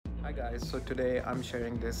Hi guys, so today I'm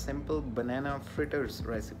sharing this simple banana fritters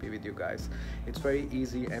recipe with you guys. It's very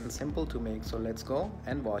easy and simple to make, so let's go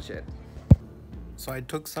and watch it. So I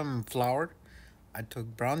took some flour, I took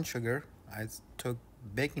brown sugar, I took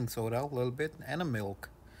baking soda a little bit and a milk.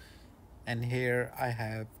 And here I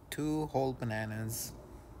have 2 whole bananas.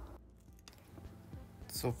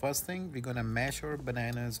 So first thing, we're gonna mash our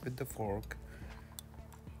bananas with the fork.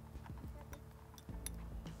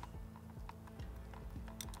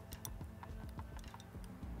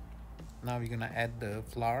 Now we're gonna add the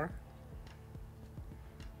flour.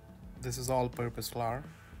 This is all-purpose flour.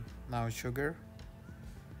 Now sugar,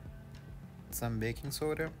 some baking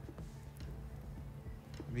soda.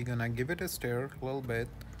 We're gonna give it a stir a little bit,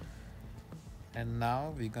 and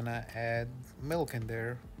now we're gonna add milk in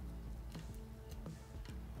there.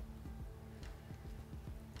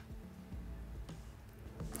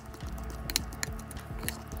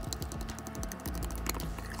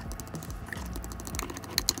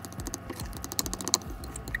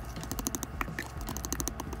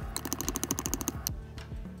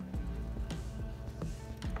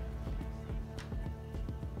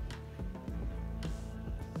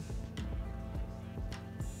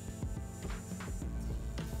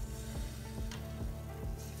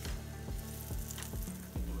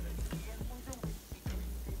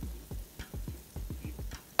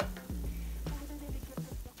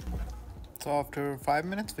 So after 5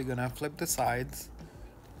 minutes, we're gonna flip the sides.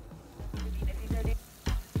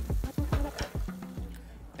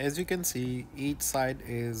 As you can see, each side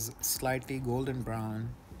is slightly golden brown,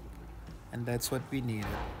 and that's what we needed.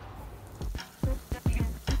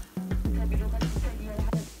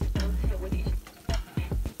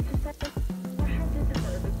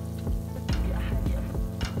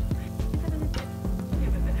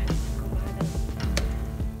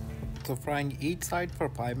 So frying each side for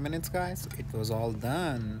 5 minutes, guys, it was all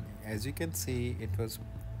done. As you can see, it was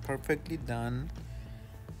perfectly done.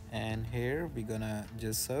 And here we're gonna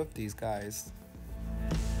just serve these guys.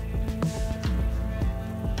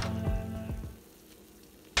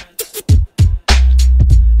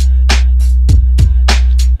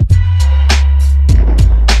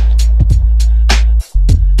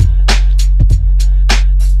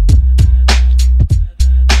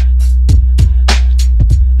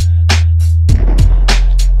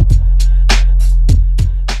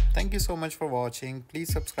 Thank you so much for watching.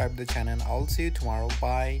 Please subscribe the channel. I'll see you tomorrow.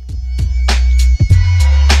 Bye.